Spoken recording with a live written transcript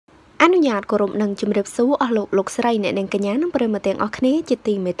អនុញ្ញាតគោរពនឹងជំរាបសួរអស់លោកស្រីអ្នកនាងកញ្ញានិងប្រិយមិត្តទាំងអស់គ្នាជា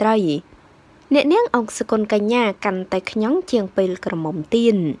ទីមេត្រីអ្នកនាងអុកសុគន្ធកញ្ញាកាន់តែខ្ញងជាងពេលក្រមុំទៀ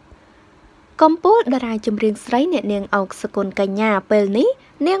នកំពូលតារាចម្រៀងស្រីអ្នកនាងអុកសុគន្ធកញ្ញាពេលនេះ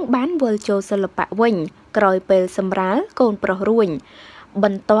នាងបានវិលចូលសិល្បៈវិញក្រោយពេលសម្រាលកូនប្រុសរួញប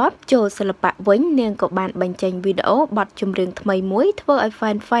ន្ទាប់ចូលសិល្បៈវិញនាងក៏បានបញ្ចេញវីដេអូបទចម្រៀងថ្មីមួយធ្វើឲ្យ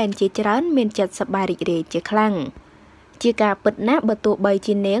ហ្វេនជាច្រើនមានចិត្តសប្បាយរីករាយជាខ្លាំងជាការពិតណាស់បើទោះបី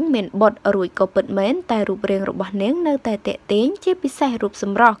ជានាងមានបទរួចក៏ពិតមែនតែរូបរាងរបស់នាងនៅតែតេទៀងជាពិសេសរូបស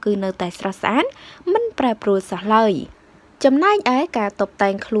ម្រស់គឺនៅតែស្រស់ស្អាតមិនប្រែប្រួលសោះឡើយចំណែកឯការតុបតែ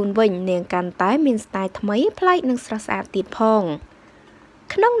ងខ្លួនវិញនាងកាន់តែមានស្ទាយថ្មីប្លែកនិងស្រស់ស្អាតទៀតផង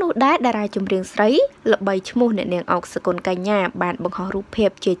ក្នុងនោះដែរតារាចម្រៀងស្រីល្បីឈ្មោះអ្នកនាងអុកសុគន្ធកញ្ញាបានបង្ហោះរូបភាព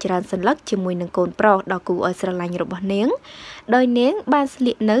ជាច្រើនសន្លឹកជាមួយនឹងកូនប្រុសដ៏គួរឲ្យស្រឡាញ់របស់នាងដោយនាងបានស្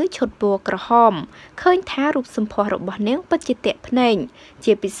លៀកនៅឈុតពណ៌ក្រហមឃើញថារូបសម្ផស្សរបស់នាងពិតជាទាក់ភ្នែក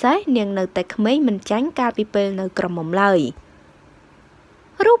ជាពិសេសនាងនៅតែក្មេងមិនចាញ់កាលពីពេលនៅក្រមុំឡើយ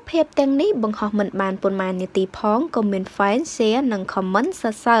រូបភាពទាំងនេះបង្ហោះមិនបានប៉ុន្មាននាទីផងក៏មាន fan share និង comment ស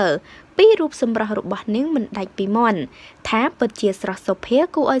រសើរពីរូបសម្រស់របស់នាងមិនដាច់ពីមាន់ថាពិតជាស្រស់សុភា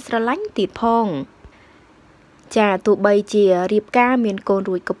គួរឲ្យស្រឡាញ់ទៀតផងចាទោះបីជារៀបការមានកូន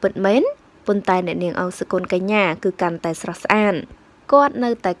រួចក៏ពិតមែនប៉ុន្តែអ្នកនាងអុកសុគន្ធកញ្ញាគឺកាន់តែស្រស់ស្អាតគាត់នៅ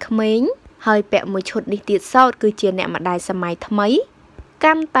តែក្មេងហើយពាក់មួយឈុតនេះទៀតសោតគឺជាអ្នកម្ដាយសម័យថ្មី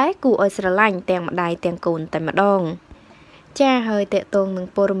កាន់តែគួរឲ្យស្រឡាញ់ទាំងម្ដាយទាំងកូនតែម្ដងចាហើយតេតងនឹង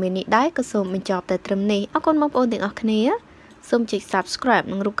ព័ត៌មាននេះដែរក៏សូមបញ្ចប់តែត្រឹមនេះអរគុណបងប្អូនទាំងអស់គ្នាសូមចុច Subscribe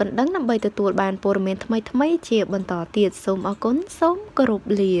និងរូបកណ្ដឹងដើម្បីទទួលបានព័ត៌មានថ្មីៗជាបន្តទៀតសូមអរគុណសូមគោរព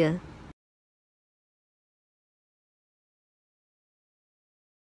លា